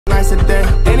nights a day.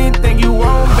 Anything you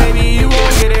want, baby, you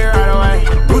gon' get it right away.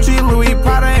 Gucci, Louis,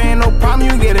 Prada, ain't no problem,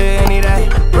 you get it any day.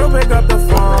 Bro, pick up the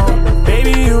phone,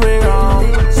 baby, you been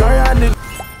gone. Sorry I did.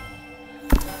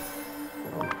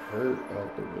 I'm hurt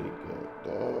off the wake up,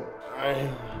 dog.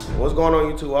 What's going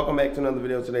on, YouTube? Welcome back to another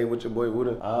video today with your boy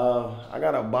Wooda. I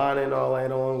got a bonnet and all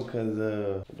that on because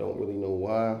I don't really know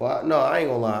why. But no, I ain't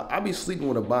gonna lie. I be sleeping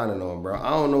with a bonnet on, bro.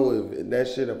 I don't know if that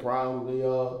shit a problem to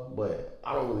y'all, but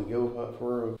I don't really give a fuck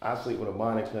for real. I sleep with a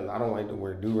bonnet because I don't like to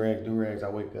wear do-rags. I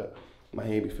wake up, my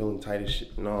head be feeling tight as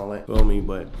shit and all that. Feel me?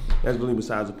 But that's really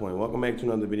besides the point. Welcome back to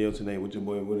another video today with your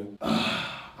boy Wooda.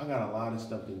 I got a lot of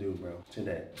stuff to do, bro,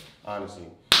 today, honestly.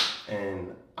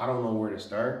 And I don't know where to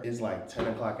start. It's like 10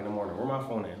 o'clock in the morning. Where my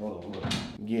phone at? Hold on, look.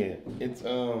 Yeah, it's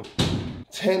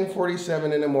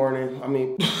 10:47 in the morning. I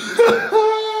mean,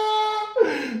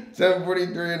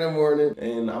 7:43 in the morning.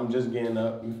 And I'm just getting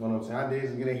up, you feel what I'm saying? I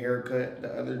did get a haircut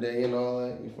the other day and all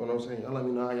that, you feel what I'm saying? Y'all let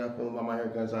me know how y'all feel about my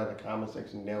haircut inside the comment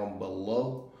section down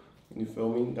below. You feel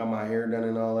me? Got my hair done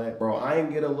and all that. Bro, I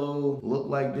ain't get a little look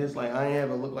like this. Like, I ain't have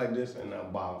a look like this in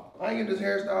about, I ain't get this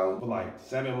hairstyle for like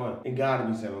 7 months. It gotta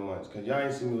be 7 months, because y'all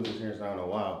ain't seen me with this hairstyle in a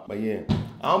while. But yeah,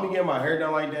 I don't be getting my hair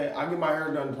done like that. I get my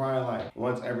hair done probably like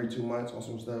once every 2 months on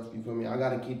some stuff. You feel me? I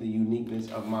gotta keep the uniqueness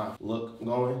of my look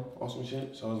going on some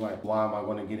shit. So it's like, why am I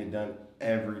gonna get it done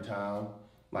every time?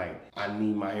 Like, I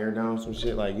need my hair done, some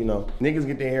shit. Like, you know, niggas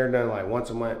get their hair done like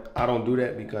once a month. I don't do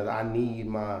that because I need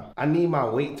my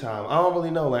wait time. I don't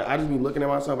really know. Like, I just be looking at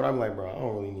myself, but I'm like, bro, I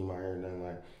don't really need my hair done.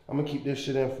 Like, I'm gonna keep this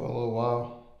shit in for a little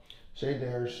while. Shay did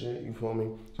her shit, you feel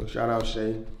me? So shout out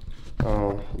Shay.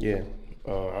 Yeah. I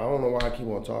don't know why I keep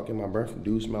on talking. My breath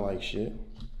do smell like shit.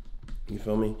 You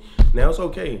feel me? Now it's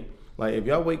okay. Like, if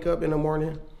y'all wake up in the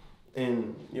morning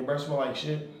and your breath smell like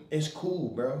shit, it's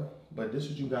cool, bro. But this is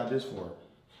what you got this for.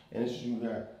 And this is what you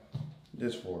got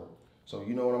this for. So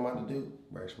you know what I'm about to do?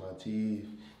 Brush my teeth.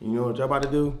 You know what y'all about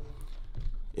to do?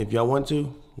 If y'all want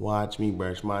to, watch me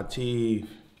brush my teeth.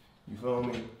 You feel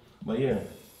me? But yeah,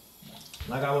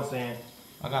 like I was saying,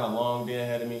 I got a long day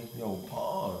ahead of me. Yo,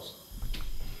 pause.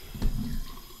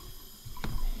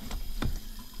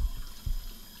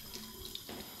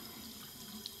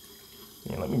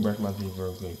 Yeah, let me brush my teeth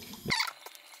real quick.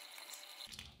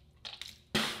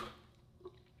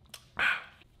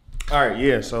 All right,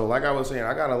 yeah, so like I was saying,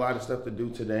 I got a lot of stuff to do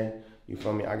today. You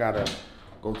feel me? I gotta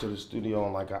go to the studio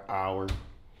in like an hour. You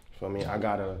feel me? I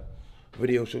got a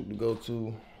video shoot to go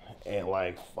to at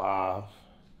like 5.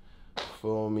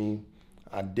 Feel me?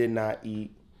 I did not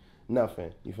eat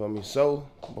nothing. You feel me? So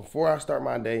before I start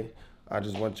my day, I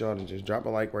just want y'all to just drop a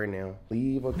like right now.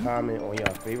 Leave a comment on your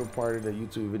favorite part of the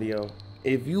YouTube video.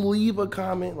 If you leave a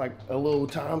comment, like a little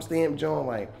timestamp, John,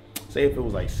 like say if it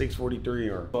was like 6:43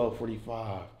 or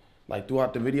 12:45. Like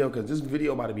throughout the video, because this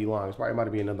video about to be long. It's probably about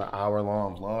to be another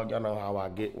hour-long vlog. Y'all know how I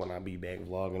get when I be back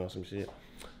vlogging or some shit.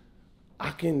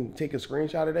 I can take a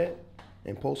screenshot of that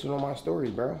and post it on my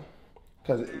stories, bro.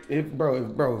 Because if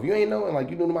you ain't knowing,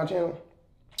 like you new to my channel,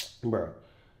 bro,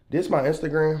 this my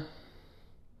Instagram,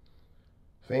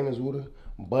 famous Wooda,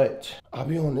 but I'll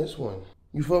be on this one.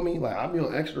 You feel me? Like I'll be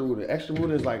on extra Wooda. Extra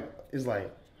Wooda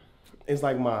is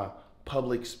like my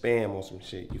public spam or some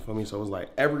shit, you feel me? So it's like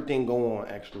everything go on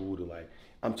extra Wooda. Like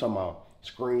I'm talking about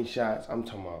screenshots, I'm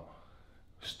talking about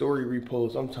story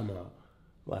reposts, I'm talking about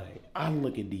like I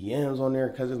look at DMs on there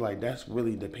because it's like that's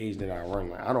really the page that I run.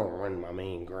 Like I don't run my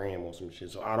main gram or some shit,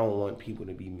 so I don't want people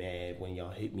to be mad when y'all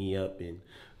hit me up and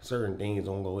certain things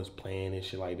don't go as planned and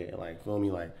shit like that. Like feel me?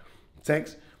 Like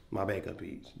text my backup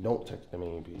page, don't text the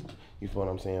main page. You feel what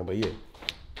I'm saying? But yeah.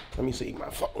 Let me see my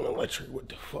phone electric, what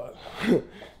the fuck?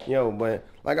 Yo, but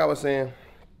like I was saying,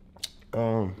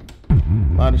 a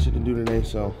lot of shit to do today,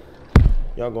 so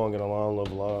y'all gonna get a long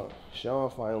little vlog. Sean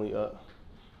finally up.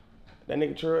 That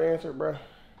nigga Trill answered, bruh.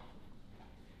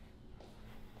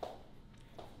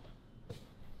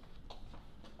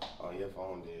 Oh, your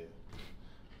phone dead.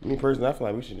 Me personally, I feel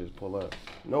like we should just pull up.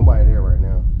 Nobody there right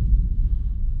now.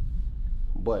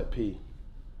 But P.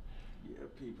 Yeah,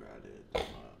 P probably dead.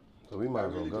 So we might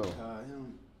as well go. Call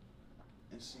him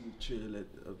and see Trill up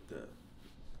there.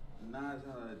 9 out of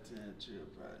 10, Trill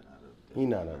probably not up there. He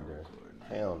not up there.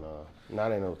 Hell no.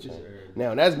 Not ain't no chance.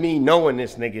 Now that's me knowing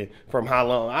this nigga from how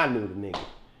long I knew the nigga.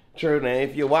 True, now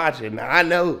if you're watching, now I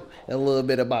know a little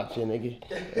bit about you, nigga.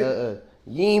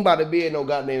 You ain't about to be in no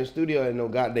goddamn studio at no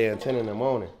goddamn 10 in the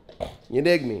morning. You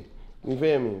dig me? You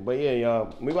feel me? But yeah,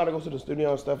 y'all, we about to go to the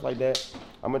studio and stuff like that.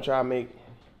 I'm gonna try to make,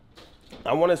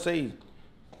 I wanna say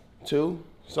 2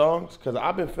 songs, cause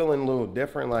I've been feeling a little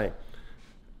different. Like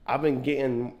I've been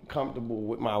getting comfortable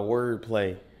with my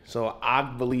wordplay, so I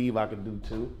believe I could do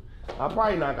 2. I'll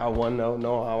probably knock out one though,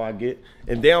 knowing how I get.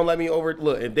 If they don't let me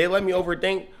if they let me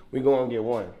overthink, we gonna get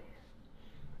one.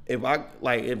 If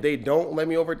they don't let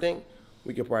me overthink,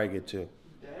 we could probably get two.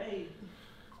 Dang.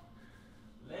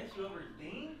 Let you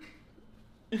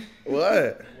overthink?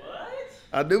 What? What?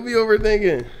 I do be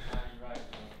overthinking. Right,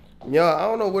 Yo, I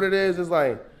don't know what it is. It's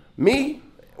like me,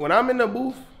 when I'm in the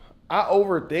booth, I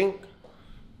overthink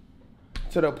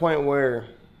to the point where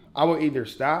I will either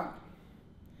stop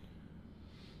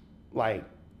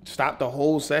the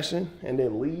whole session and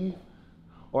then leave,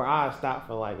 or I stop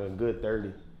for like a good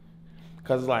 30.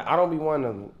 Cause like I don't be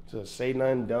wanting to say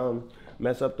nothing dumb,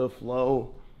 mess up the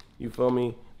flow. You feel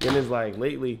me? Then it's like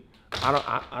lately,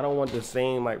 I don't want the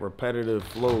same like repetitive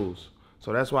flows.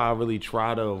 So that's why I really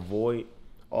try to avoid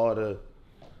all the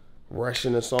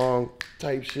rushing the song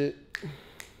type shit.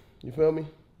 You feel me?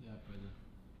 Yeah, brother.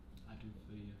 I do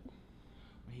feel you.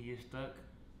 When he is stuck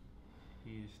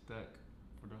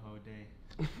for the whole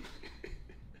day.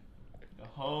 The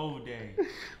whole day.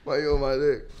 Why you on my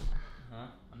dick? Huh?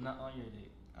 I'm not on your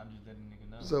dick. I'm just letting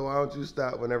nigga know. So why don't you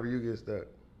stop whenever you get stuck?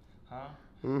 Huh?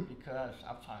 Hmm? Because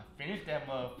I'm trying to finish that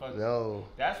motherfucker. No.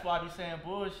 That's why I be saying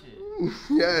bullshit.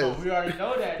 Yes. But we already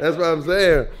know that. That's what I'm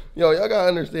saying. Yo, y'all gotta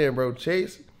understand, bro.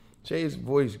 Chase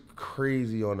voice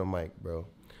crazy on the mic, bro.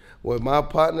 What my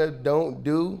partner don't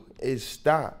do is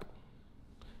stop.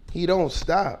 He don't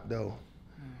stop though.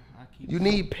 You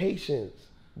need patience,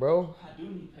 bro. I do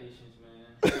need patience,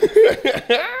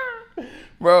 man.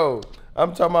 Bro,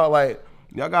 I'm talking about like,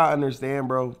 y'all gotta understand,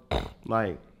 bro.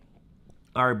 Like,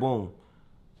 all right, boom.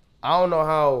 I don't know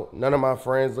how none of my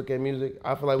friends look at music.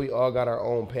 I feel like we all got our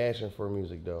own passion for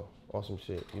music though. On some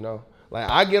shit, you know? Like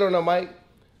I get on the mic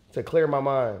to clear my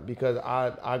mind because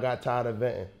I got tired of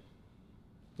venting.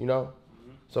 You know?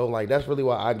 Mm-hmm. So like that's really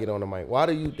why I get on the mic. Why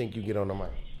do you think you get on the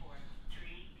mic?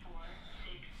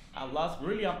 I'm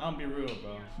gonna be real,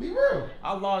 bro. Be real.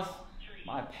 I lost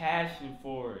my passion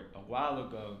for it a while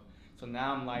ago. So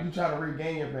now I'm like, you trying to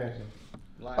regain your passion.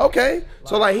 Like, okay.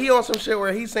 So like he on some shit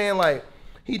where he's saying like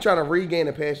he trying to regain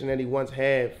the passion that he once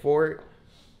had for it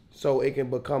so it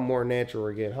can become more natural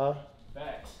again, huh?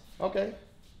 Facts. Okay.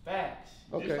 Facts.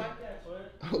 Okay. Just like that, swear.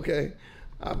 Okay.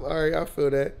 All right, I feel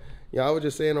that. Yeah, I was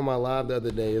just saying on my live the other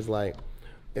day, it's like,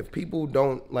 if people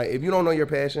don't, like, if you don't know your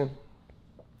passion,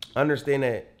 understand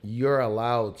that you're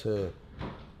allowed to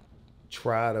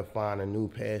try to find a new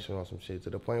passion on some shit to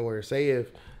the point where, say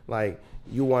if, like,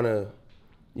 you wanna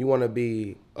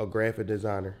be a graphic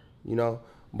designer, you know,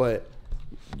 but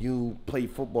you play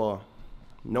football.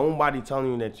 Nobody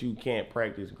telling you that you can't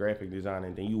practice graphic design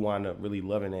and then you wind up really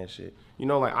loving that shit. You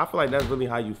know, like, I feel like that's really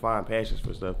how you find passions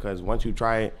for stuff, because once you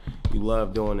try it, you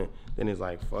love doing it, then it's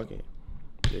like, fuck it.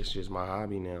 It's just my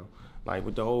hobby now. Like,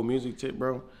 with the whole music tip,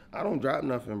 bro, I don't drop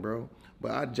nothing, bro.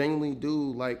 But I genuinely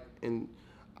do, like, and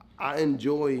I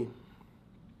enjoy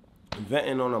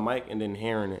venting on a mic and then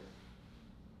hearing it.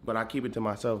 But I keep it to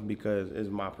myself because it's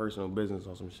my personal business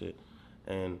or some shit.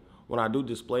 And when I do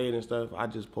display it and stuff, I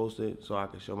just post it so I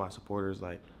can show my supporters,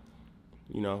 like,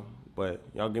 you know. But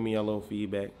y'all give me your little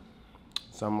feedback.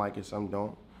 Some like it, some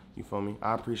don't. You feel me?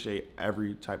 I appreciate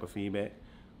every type of feedback.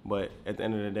 But at the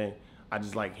end of the day, I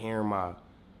just like hearing my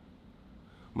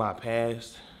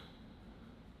past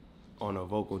on a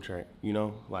vocal track, you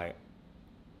know? Like,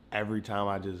 every time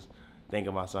I just think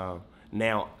about something.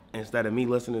 Now, instead of me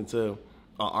listening to an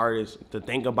artist to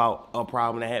think about a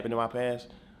problem that happened in my past,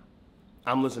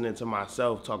 I'm listening to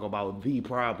myself talk about the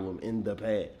problem in the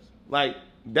past. Like,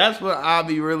 that's what I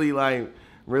be really, like,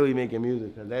 really making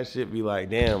music. Because that shit be like,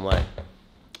 damn, like,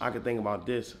 I could think about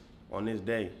this on this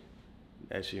day.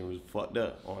 That shit was fucked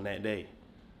up on that day.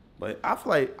 But I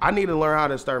feel like I need to learn how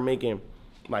to start making,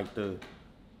 like, the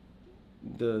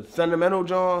sentimental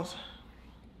Johns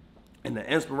and the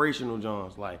inspirational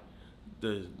Johns. Like,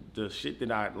 the shit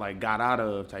that I, like, got out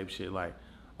of type shit. Like,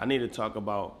 I need to talk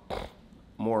about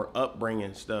more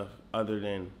upbringing stuff other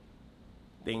than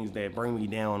things that bring me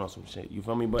down or some shit. You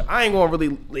feel me? But I ain't gonna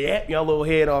really yap y'all little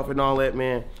head off and all that,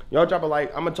 man. Y'all drop a like.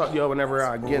 I'm gonna talk to y'all whenever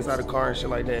I get inside the car and shit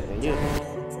like that. And yeah.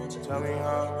 Tell me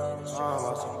how am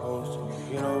I supposed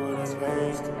to get over this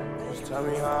pain? Just tell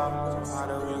me how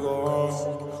did we go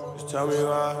wrong? Just tell me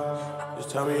why. Just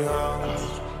tell me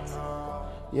how.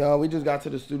 Yo, we just got to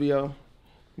the studio.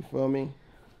 You feel me?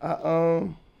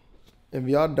 If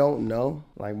y'all don't know,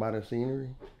 like, by the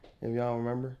scenery, if y'all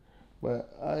remember,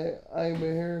 but I ain't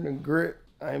been here in the grit.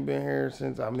 I ain't been here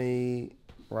since I made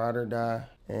Ride or Die,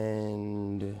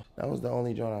 and that was the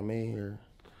only joint I made here.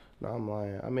 No, I'm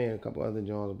lying. I made a couple other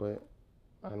joints, but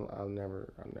I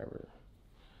never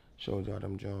showed y'all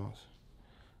them joints.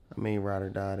 I made Ride or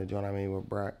Die, the joint I made with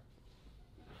Brock.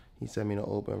 He sent me the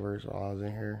open verse while I was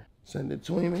in here. Send it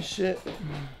to him and shit.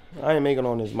 I ain't making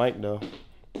on this mic though.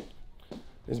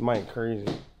 This mic crazy.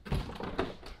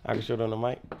 I can show it on the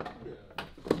mic.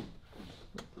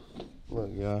 Look,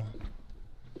 y'all.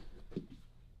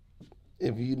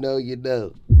 If you know, you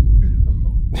know.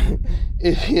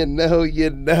 If you know,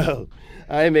 you know.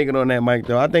 I ain't making on that mic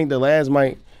though. I think the last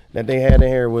mic that they had in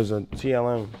here was a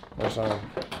TLM or something.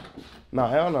 No,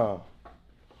 hell no.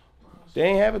 They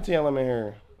ain't have a TLM in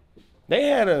here. They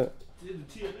had a. There's a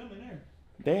TLM in there.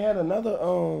 They had another.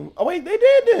 Oh wait, they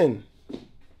did then.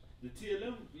 The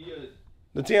TLM, yeah.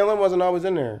 The TLM wasn't always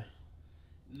in there.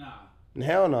 Nah.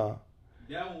 Hell no.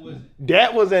 That one wasn't.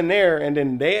 That was in there, and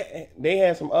then they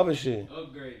had some other shit.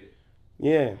 Upgraded.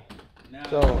 Yeah. Now,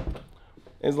 So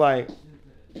it's like,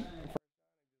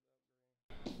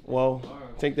 well,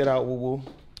 take that out, woo woo.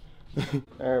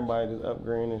 Everybody just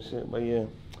upgrading and shit, but yeah,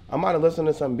 I might have listened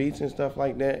to some beats and stuff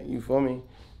like that. You feel me?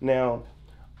 Now,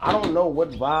 I don't know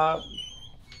what vibe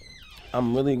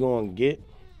I'm really gonna get,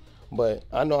 but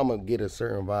I know I'm gonna get a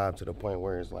certain vibe to the point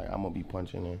where it's like I'm gonna be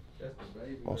punching in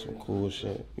on some cool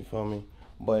shit. You feel me?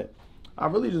 But I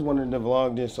really just wanted to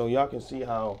vlog this so y'all can see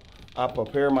how I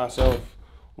prepare myself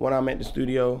when I'm at the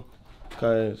studio,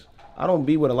 cause I don't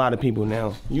be with a lot of people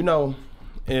now. You know,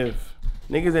 if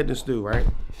niggas at the stew, right?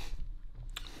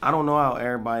 I don't know how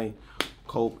everybody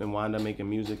cope and wind up making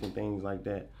music and things like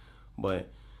that, but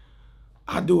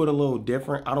I do it a little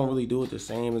different. I don't really do it the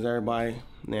same as everybody.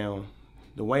 Now,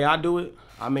 the way I do it,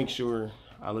 I make sure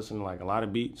I listen to like a lot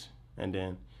of beats, and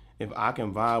then if I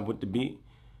can vibe with the beat,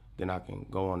 then I can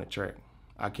go on the track.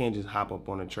 I can't just hop up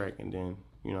on the track and then,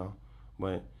 you know,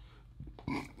 but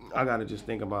I gotta just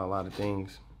think about a lot of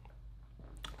things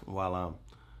while I'm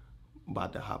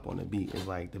about to hop on the beat. It's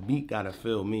like the beat gotta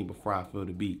feel me before I feel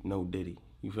the beat. No Diddy.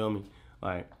 You feel me?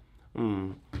 Like,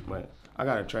 but I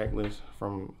got a track list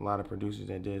from a lot of producers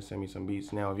that did send me some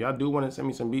beats. Now, if y'all do want to send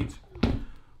me some beats,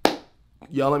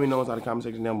 y'all let me know inside the comment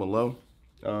section down below.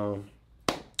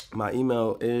 My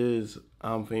email is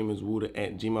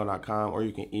imfamouswooda@gmail.com, or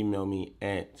you can email me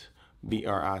at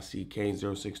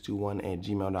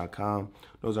brick0621@gmail.com.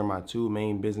 Those are my two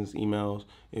main business emails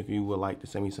if you would like to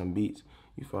send me some beats.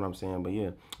 You feel what I'm saying? But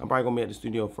yeah, I'm probably gonna be at the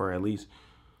studio for at least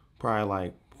probably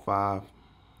like five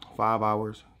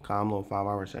hours. Calm little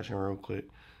 5-hour session real quick.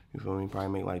 You feel me? Probably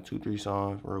make like 2-3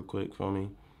 songs real quick, feel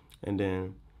me? And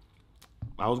then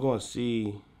I was gonna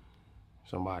see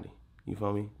somebody. You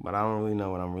feel me? But I don't really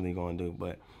know what I'm really gonna do.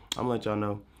 But I'm gonna let y'all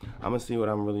know. I'm gonna see what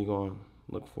I'm really gonna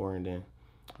look for, and then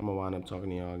I'm gonna wind up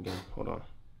talking to y'all again. Hold on.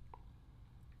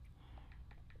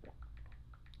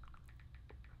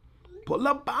 Pull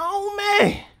up on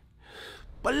me.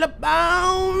 Pull up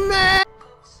on me.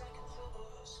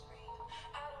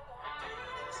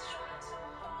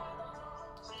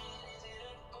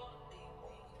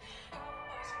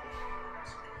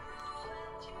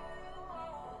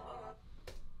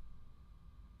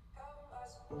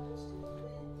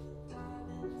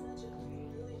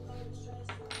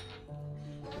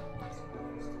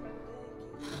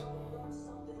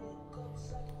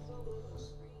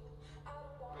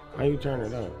 How you turn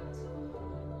it up?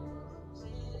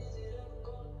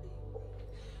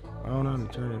 I don't know how to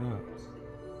turn it up.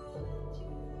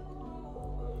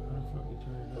 How the fuck you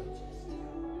turn it up?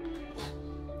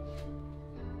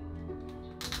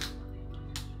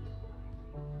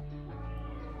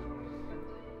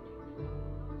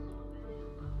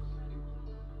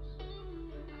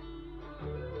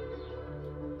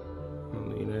 I'll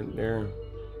leave that there.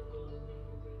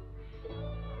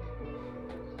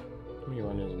 Let me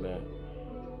run this back.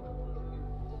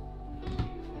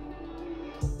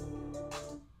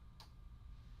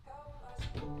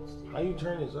 How you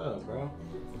turn this up, bro?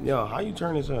 Yo, how you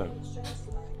turn this up?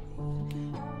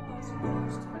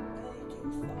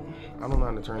 I don't know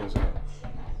how to turn this up.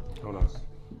 Hold on.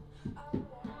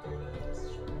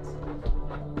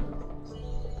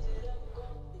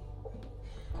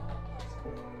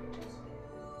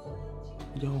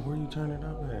 Yo, where you turn it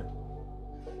up at?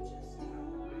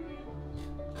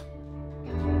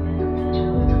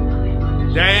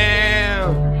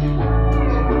 Damn!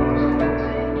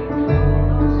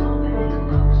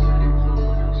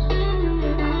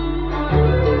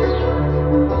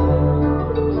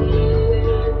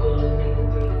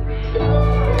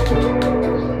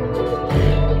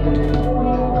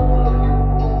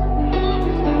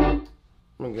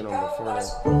 I'm gonna get on before that.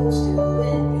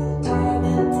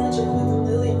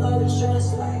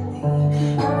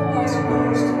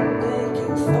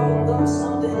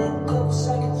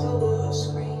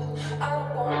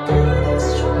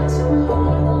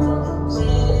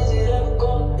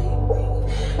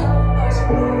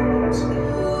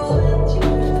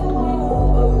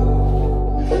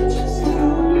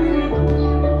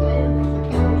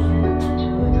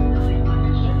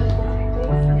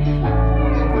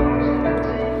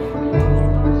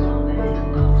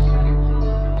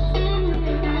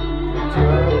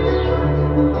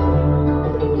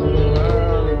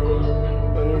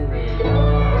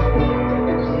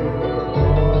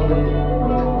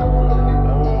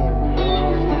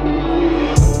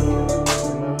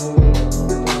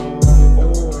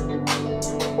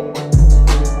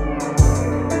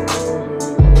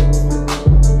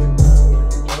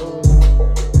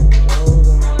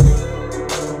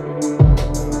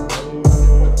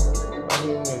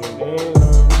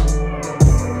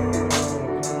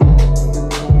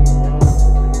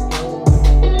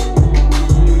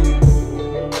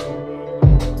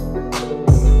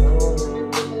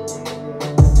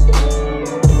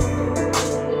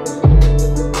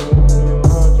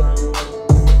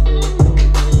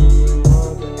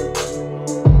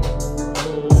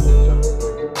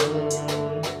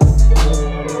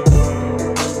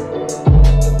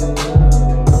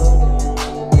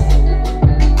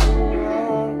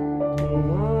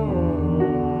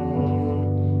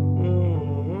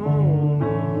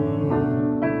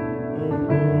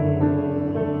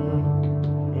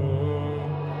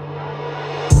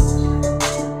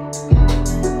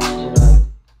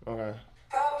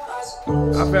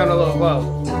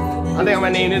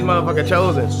 motherfucker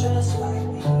chosen.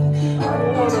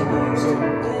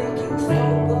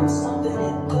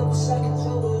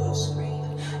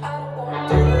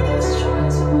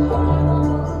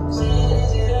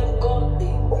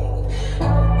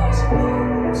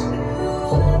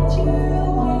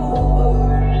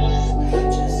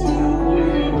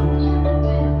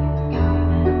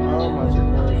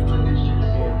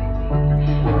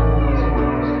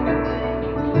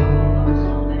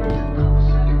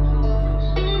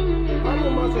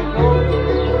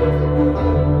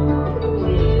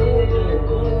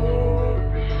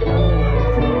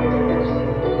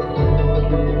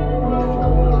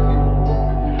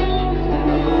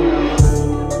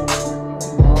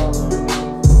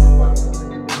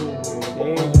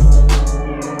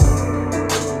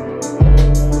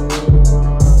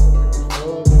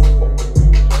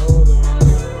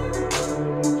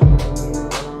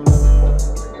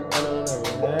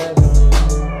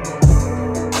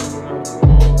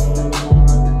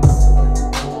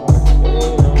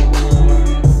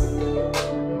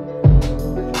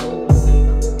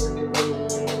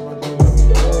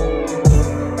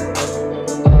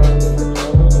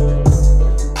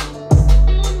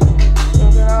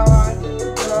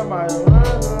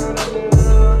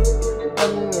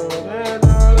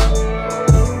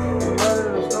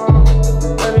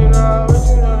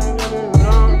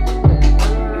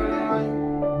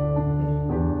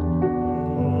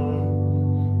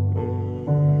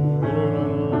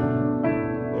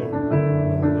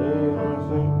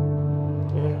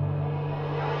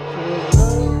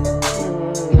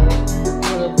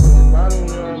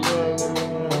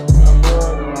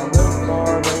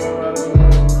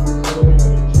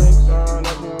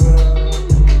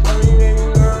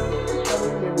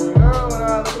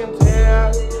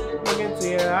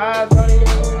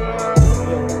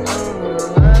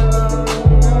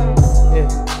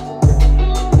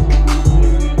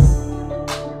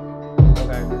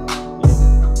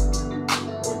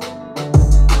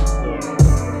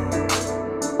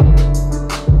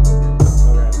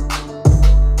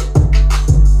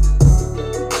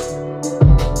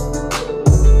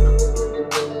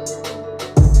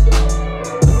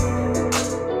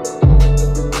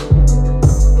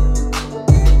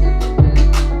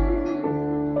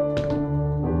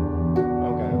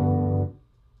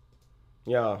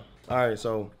 Yeah. All right.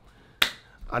 So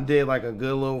I did like a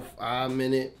good little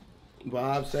 5-minute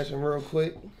vibe session real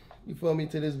quick. You feel me,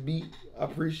 to this beat. I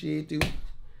appreciate you.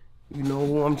 You know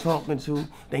who I'm talking to.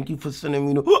 Thank you for sending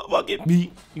me the fucking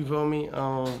beat. You feel me?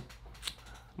 I'm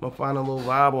gonna find a little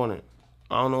vibe on it.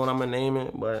 I don't know what I'm gonna name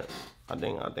it, but I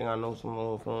think I know some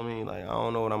little, feel me? Like, I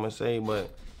don't know what I'm gonna say,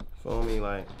 but feel me,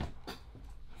 like,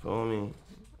 feel me?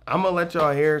 I'm gonna let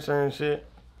y'all hear certain shit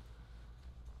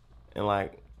in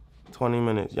like 20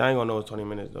 minutes. Y'all ain't gonna know it's 20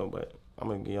 minutes though, but I'm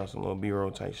gonna give y'all some little B-roll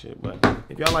type shit. But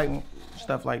if y'all like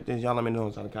stuff like this, y'all let me know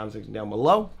inside the comment section down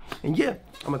below. And yeah,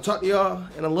 I'm gonna talk to y'all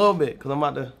in a little bit, cause I'm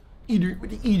about to eat it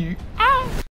with the eater.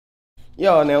 Ah!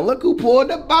 Yo, now look who pulled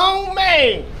the bone,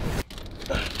 man.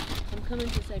 I'm coming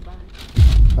to say bye.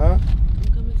 Huh?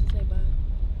 I'm coming to say bye.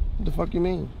 What the fuck you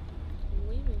mean? I'm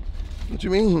leaving. What you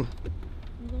mean?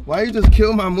 Why you just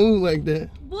kill my mood like that?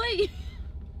 Boy,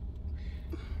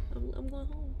 I'm going home.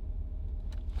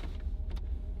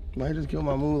 Why you just kill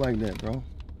my mood like that, bro?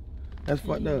 That's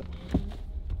fucked up.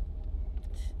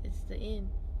 It's the end.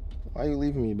 Why you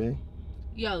leaving me, babe?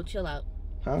 Yo, chill out.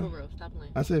 Huh? For real, stop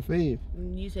playing. I said fave.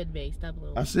 You said babe, stop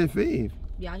playing. I said fave.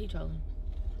 Yeah, he trolling.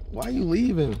 Why you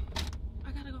leaving?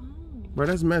 I gotta go home. Bro,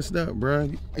 that's messed up,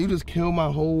 bro. You just killed my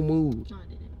whole mood. No, I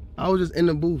didn't. I was just in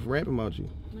the booth rapping about you.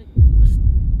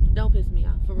 Don't piss me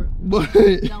off, for real. But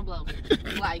Don't blow me.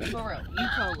 Like, for real, you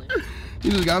trolling.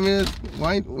 you just got me this.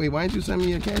 Why didn't you send me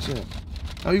your cash app?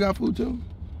 Oh, you got food too?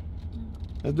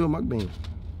 Let's do a mukbang.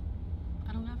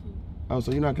 I don't got food. Oh,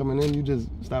 so you're not coming in? You just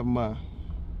stopping by?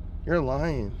 You're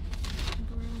lying.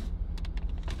 For real.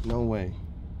 No way.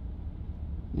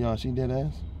 Y'all, she dead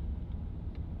ass?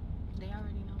 They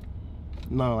already know.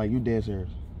 No, like you dead serious.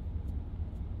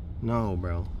 No,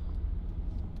 bro.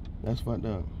 That's fucked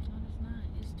up. No, it's not.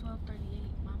 It's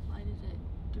 12:38. My flight is at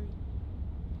 3.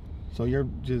 So you're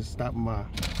just stopping by?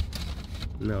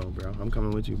 No, bro. I'm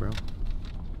coming with you, bro.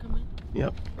 Coming?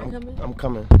 Yep. I'm coming? I'm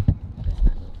coming. That's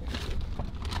not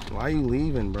good. Why you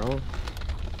leaving, bro?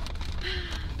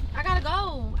 I gotta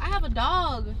go. I have a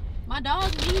dog. My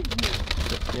dog needs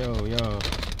me. Yo.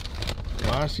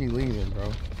 Why is she leaving,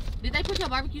 bro? Did they put your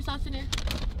barbecue sauce in there?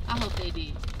 I hope they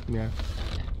did. Yeah.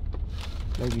 Okay.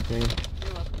 Thank you, Payne.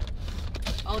 You're welcome.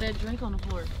 Oh, that drink on the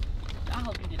floor. I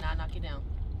hope you did not knock it down.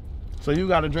 So you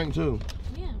got a drink too?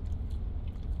 Yeah.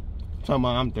 Talking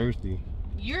about I'm thirsty.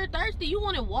 You're thirsty. You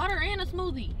wanted water and a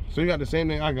smoothie. So you got the same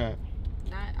thing I got.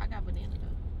 Nah, I got banana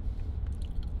though.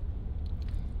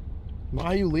 Why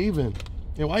are you leaving?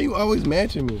 And why you always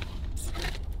matching me?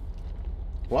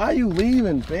 Why are you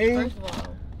leaving, babe? First of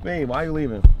all, Babe, why you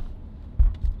leaving?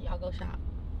 y'all go shop.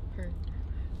 Her.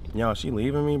 Yo, she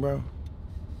leaving me, bro?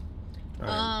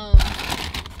 All right.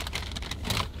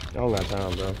 I don't got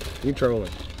time, bro. You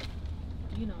trolling.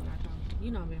 You know I'm not talking.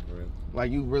 You know I'm being for real.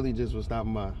 Like, you really just was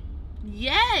stopping by.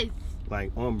 Yes.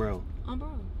 Like, on bro.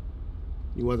 Bro.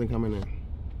 You wasn't coming in.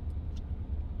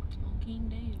 On King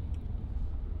David.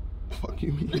 Fuck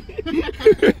you, mean?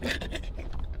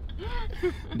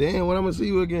 Damn, when I'm gonna see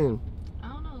you again? I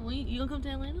don't know. When you gonna come to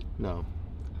Atlanta? No.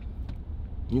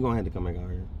 You gonna have to come back out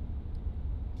here.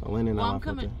 Atlanta, Well, not I'm my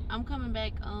coming. forte. I'm coming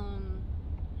back.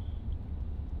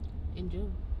 In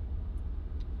June.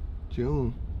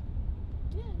 June.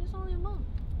 Yeah, it's only a month.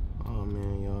 Oh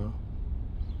man, y'all.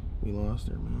 We lost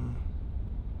her, man.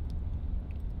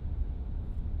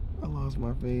 I lost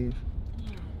my fave. Yeah,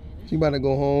 man. She about to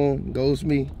go home, ghost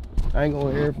me. I ain't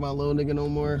gonna hear from my little nigga no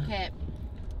more. Cap.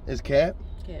 It's Cap?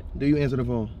 Cap. Do you answer the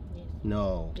phone? Yes.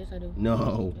 No. Yes, I do. No. Yes,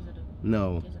 I do.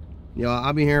 No. Yes, I do. Y'all,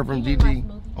 I be hearing from You hear my Gigi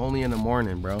smoothie? only in the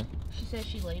morning, bro. She said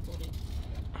she labeled it.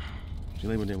 She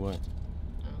labeled it what?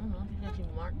 I don't know. She said she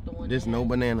marked the one. This that no had-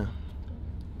 banana.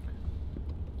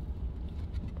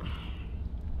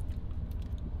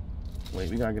 Wait,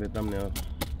 we gotta get a thumbnail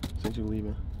since you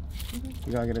leaving.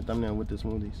 We gotta get a thumbnail with the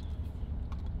smoothies.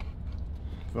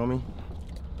 Feel me?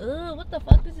 What the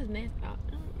fuck? This is nasty.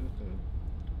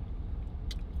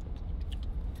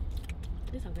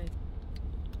 It's okay.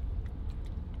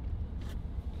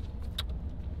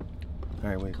 All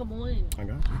right, wait. Come on. I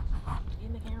got you. Get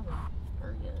in the camera.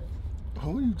 Hurry up.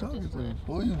 Who are you talking to?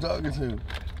 Who are you talking to?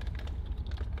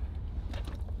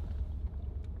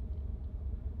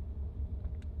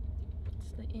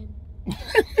 It's the end.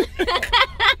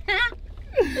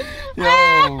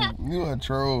 Yo, you a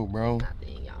troll, bro. Not the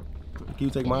end, y'all. Can you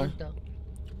take mine? Though.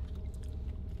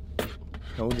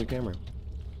 Hold your camera.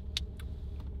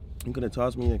 You could have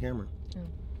tossed me your camera.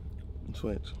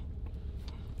 Switch.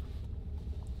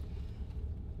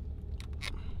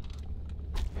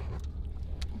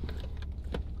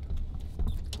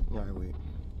 All right, wait.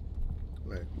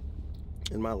 Wait.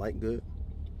 Is my light good?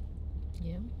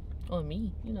 Yeah. On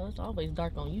me. You know, it's always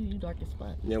dark on you. You dark as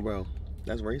fuck. Yeah, bro.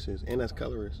 That's racist and that's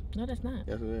colorist. No, that's not.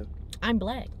 Yes, it is. I'm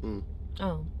black. Mm.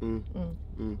 Oh.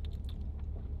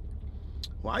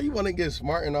 Why you want to get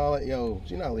smart and all that? Yo,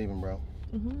 she not leaving, bro.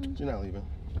 She not leaving.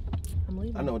 I'm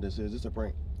leaving. I know what this is. This a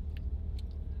prank.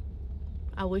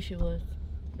 I wish it was.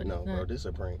 But No, it's not. bro. This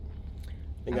a prank.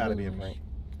 It I gotta really be a wish. prank.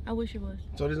 I wish it was.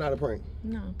 So this not a prank.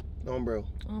 No. Bro.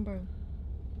 Bro.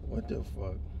 What the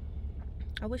fuck?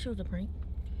 I wish it was a prank.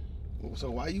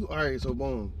 So why you, all right, so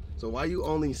boom. So why you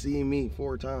only seeing me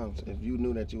 4 times if you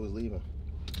knew that you was leaving?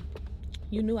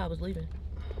 You knew I was leaving.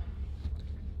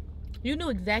 You knew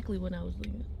exactly when I was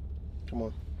leaving. Come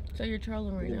on. So you're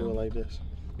trolling right We can now. do it like this.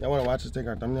 Y'all want to watch us take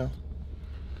our thumbnail?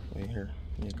 Wait, here.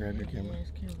 Yeah, grab your camera.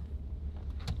 Yes, camera.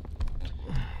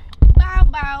 Bow,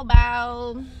 bow,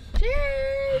 bow.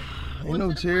 Cheers. Ain't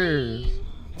no cheers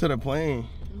to the plane.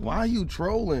 Why are you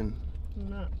trolling? I'm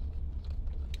not.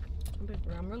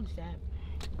 I'm really sad.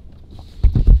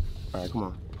 All right, come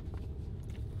on.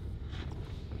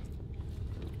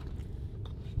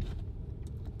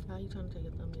 How are you trying to take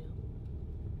a thumbnail?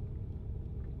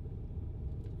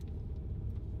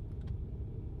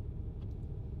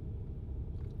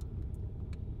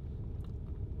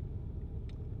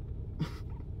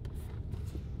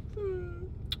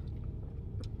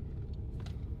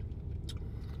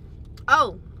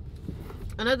 Oh,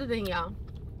 another thing, y'all.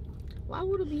 Why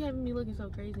would it be having me looking so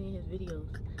crazy in his videos?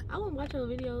 I won't watch your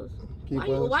videos.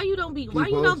 Why you don't be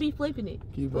flipping it?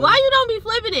 Why you don't be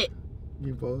flipping it?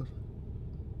 You pause.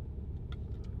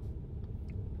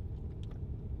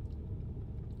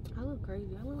 I look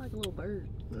crazy. I look like a little bird.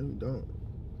 No, you don't.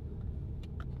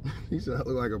 He said I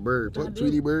look like a bird. I Fuck do.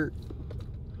 Tweety Bird.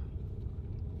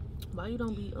 Why you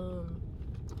don't be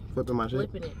Flipping my shit.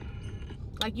 flipping it?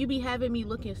 Like you be having me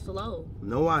looking slow.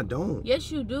 No, I don't. Yes,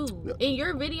 you do. In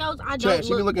your videos, I don't Chat,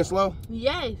 she be looking slow?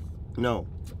 Yes. No.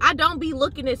 I don't be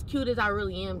looking as cute as I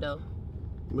really am, though.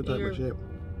 What type of shit?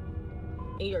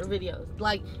 In your videos.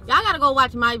 Like, y'all gotta go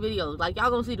watch my videos. Like, y'all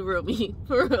gonna see the real me.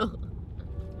 For real.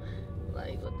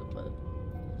 Like, what the fuck?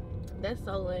 That's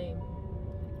so lame.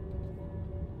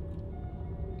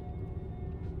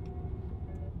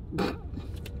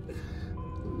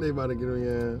 They about to get her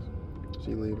your ass.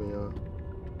 She leaving, y'all.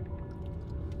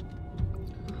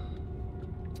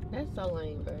 That's so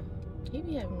lame, bro. He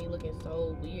be having me looking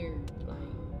so weird. Like,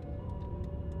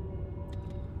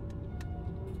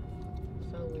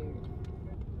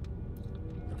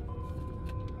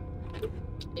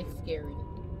 It's scary.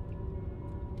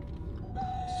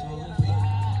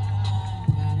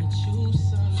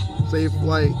 Safe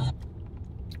flight.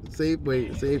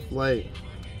 Safe flight.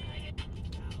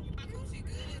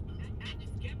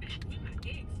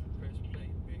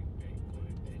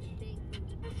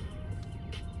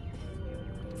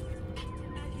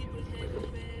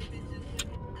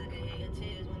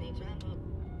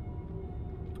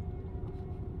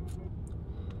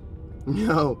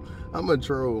 Yo, I'm a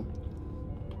troll.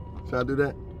 Should I do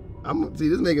that? See,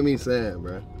 this is making me sad,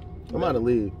 bro. I'm about to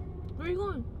leave. Where you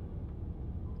going?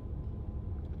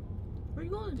 Where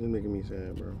you going? It's making me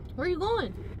sad, bro. Where you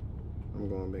going? I'm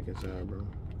going back inside, bro.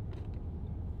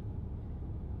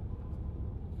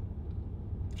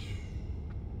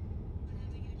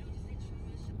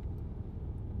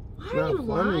 Why are you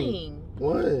lying?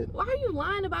 What? Why are you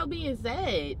lying about being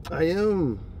sad? I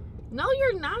am. No,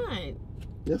 you're not.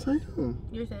 Yes, I am.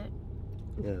 You're sad?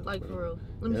 Yes, like, bro. for real.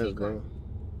 Let me see you cry. Bro.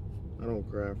 I don't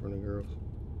cry in front of girls.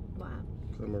 Why?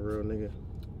 Because I'm a real nigga.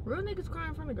 Real niggas cry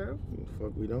in front of girls?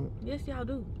 Fuck, we don't. Yes, y'all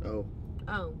do. Oh.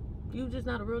 Oh. You just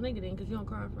not a real nigga then because you don't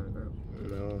cry in front of girls.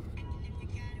 No.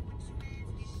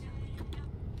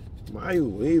 Why are you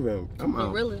leaving? I'm The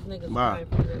out. realest niggas Bye. cry in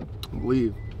front of girls.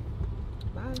 Leave.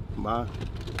 Bye. Bye.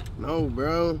 No,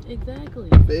 bro. Exactly.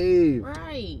 Babe.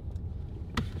 Right.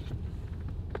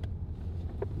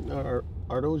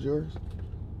 Are those yours?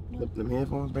 Them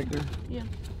headphones back there? Yeah.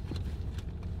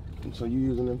 So you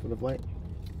using them for the flight?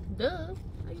 Duh.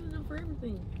 I use them for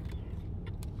everything.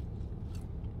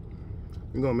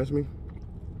 You gonna miss me?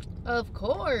 Of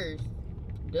course.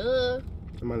 Duh.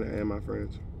 I'm gonna add my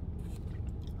friends.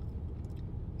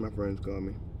 My friends call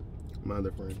me. My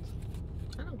other friends.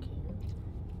 I don't care.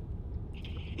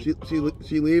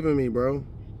 She leaving me, bro.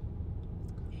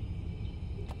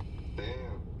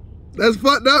 Damn. That's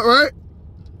fucked up, right?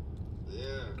 Yeah.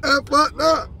 That's fucked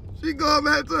up. She going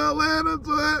back to Atlanta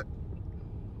to it.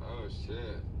 Oh shit.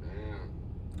 Damn.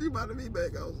 She about to be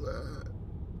back outside.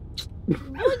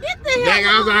 Well, get the hell Back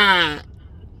out. outside.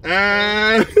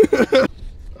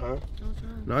 Huh? Don't try.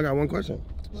 No, I got one question.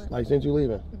 What? Like, since you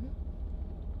leaving,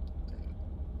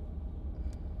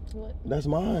 What? that's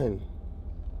mine.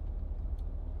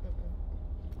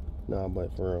 Nah,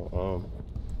 but for real,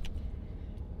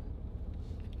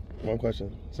 one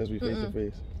question. Since we face to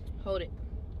face, Hold it.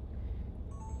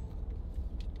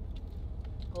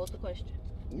 Hold the question.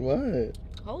 what?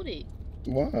 Hold it.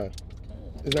 Why?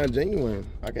 It's not genuine.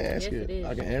 I can ask Yes, it. it is.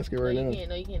 I can ask it right No, now. you can't.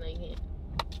 No, you can't. No, you can't.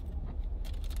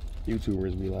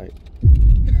 YouTubers be like,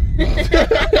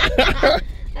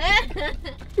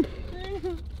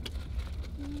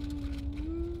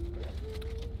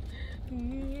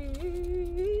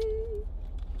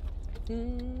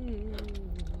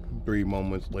 "3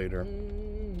 moments later."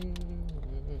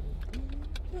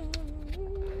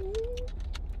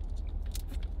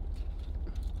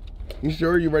 You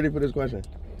sure you ready for this question?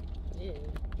 Yeah.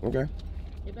 Okay.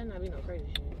 It better not be no crazy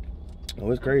shit. Oh,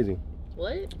 it's crazy.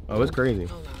 What? Oh, it's crazy.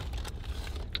 Oh, no.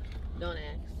 Don't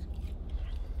ask.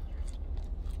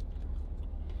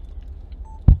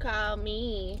 Call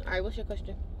me. Alright, what's your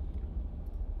question?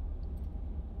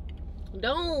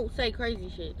 Don't say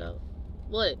crazy shit, though.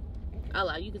 What? I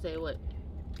lie. You can say what?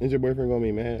 Is your boyfriend gonna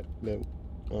be mad that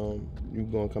you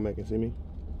gonna come back and see me?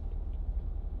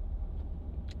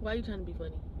 Why are you trying to be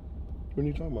funny? What are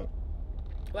you talking about?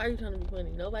 Why are you trying to be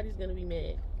funny? Nobody's gonna be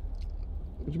mad.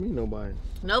 What you mean nobody?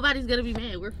 Nobody's gonna be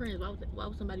mad. We're friends. Why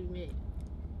would somebody be mad?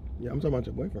 Yeah, I'm talking about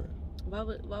your boyfriend.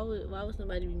 Why would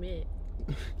somebody be mad?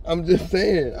 I'm just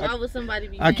saying. Why would somebody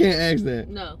be mad? I can't ask that.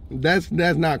 No, That's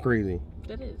not crazy.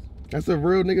 that is. That's a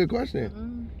real nigga question.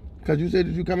 Mm-hmm. Cause you said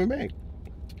that you coming back.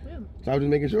 Yeah. So I was just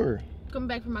making sure. Coming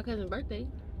back for my cousin's birthday.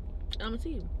 I'm gonna see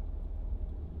you.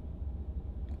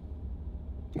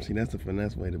 See, that's the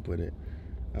finesse way to put it.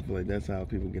 I feel like that's how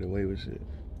people get away with shit.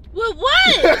 Well,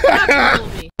 what? Stop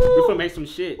calling me. We finna make some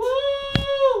shit.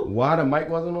 Why the mic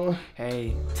wasn't on?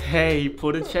 Hey, he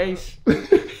put a chase.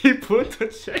 He put the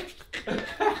chase.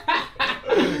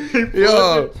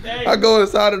 Yo, I go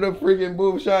inside of the freaking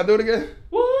booth shot. Do it again.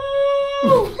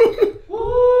 Woo!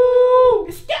 Woo!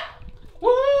 Stop!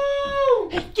 Woo!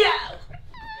 Yeah!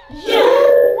 Yeah!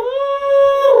 Woo!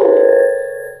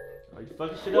 Oh, you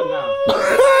fucking shit up now.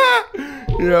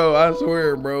 Yo, I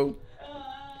swear, bro.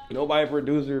 Nobody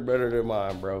producer better than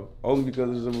mine, bro. Only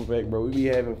because it's a fact, bro. We be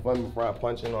having fun before I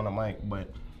punching on the mic, but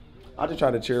I just try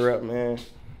to cheer up, man.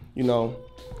 You know,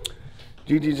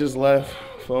 Gigi just left.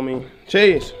 Feel me?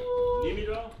 Chase. Give me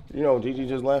though. You know, Gigi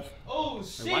just left. Oh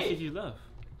shit. Why she just left?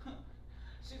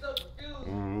 She's so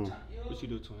confused. What you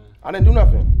do, twin? I didn't do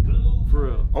nothing. For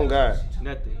real? On God.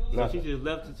 Nothing. So Nothing. she just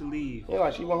left to leave. Yeah,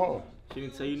 like she went home. She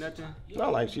didn't tell you nothing?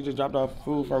 Not like she just dropped off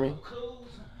food for me.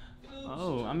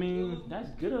 Oh, I mean, that's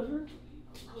good of her.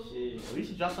 Shit, at least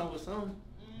she dropped off with something.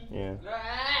 Yeah.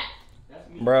 That's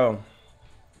me. Bro.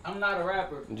 I'm not a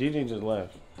rapper. Gigi just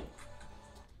left.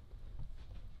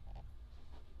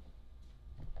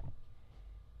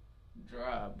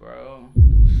 Dry, bro.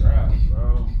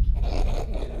 Bro.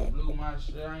 Blew my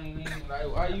shit. I ain't even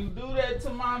like, why you do that to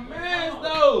my man,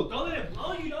 though? Don't let it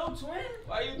blow you, though, twin.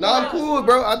 Why you do Nah, I'm that? cool,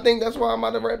 bro. I think that's why I'm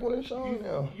about to rap on this song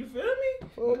now. You feel me?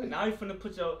 Feel me? Now you finna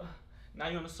put your. Now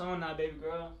you on the song now, baby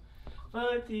girl.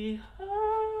 But the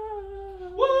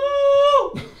heart.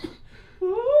 Woo!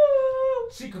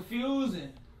 Woo! She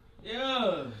confusing.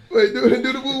 Yeah. Wait, do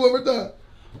the woo one more time.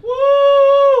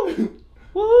 Woo!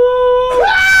 Woo!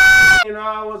 You know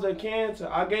I was a cancer.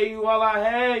 I gave you all I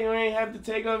had. You ain't have to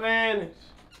take advantage.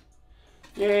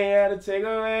 You ain't had to take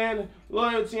advantage.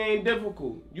 Loyalty ain't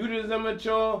difficult. You just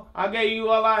immature. I gave you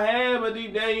all I had, but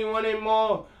deep down you wanted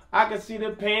more. I can see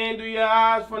the pain through your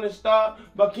eyes from the start,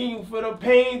 but can you feel the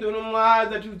pain through them lies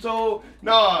that you told?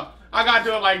 Nah, I gotta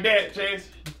do it like that, Chase.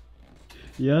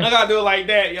 Yeah. I gotta do it like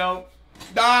that, yo.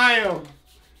 Damn.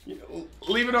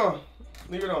 Leave it on.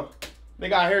 Leave it on. They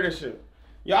gotta hear this shit.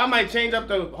 Yo, I might change up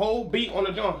the whole beat on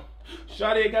the joint.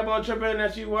 Shawty kept on tripping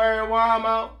that she worried why I'm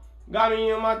out. Got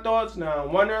me in my thoughts now.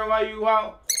 Wondering why you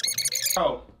out.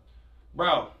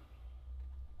 Bro.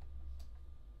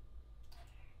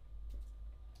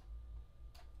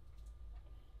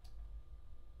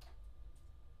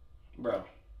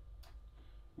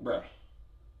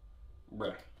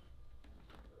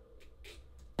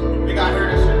 They gotta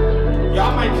hear this shit.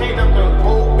 Y'all might change up the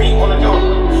whole beat on the joint.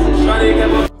 Shawty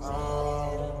kept on.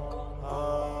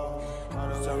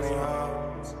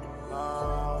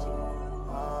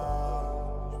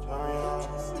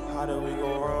 How did we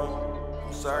go wrong?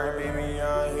 I'm sorry, baby,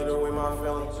 I hit it with my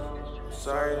feelings. I'm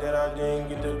sorry that I didn't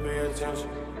get to pay attention.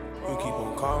 You keep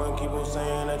on calling, keep on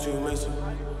saying that you miss it.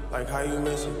 Like how you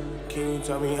miss it? Can you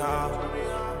tell me how?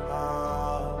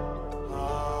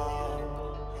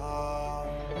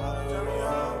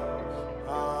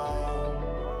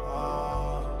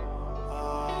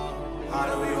 How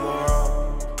did we go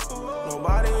wrong?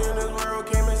 Nobody in this world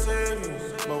came and saved you.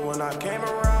 But when I came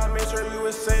around, made sure you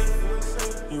were safe.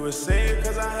 You were safe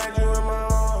cause I had you in my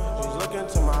arms. Just look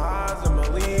into my eyes and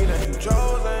believe that you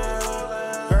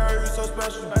chosen. Girl, you so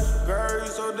special. Girl, you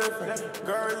so different.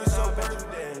 Girl, you so bad. You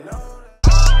didn't know.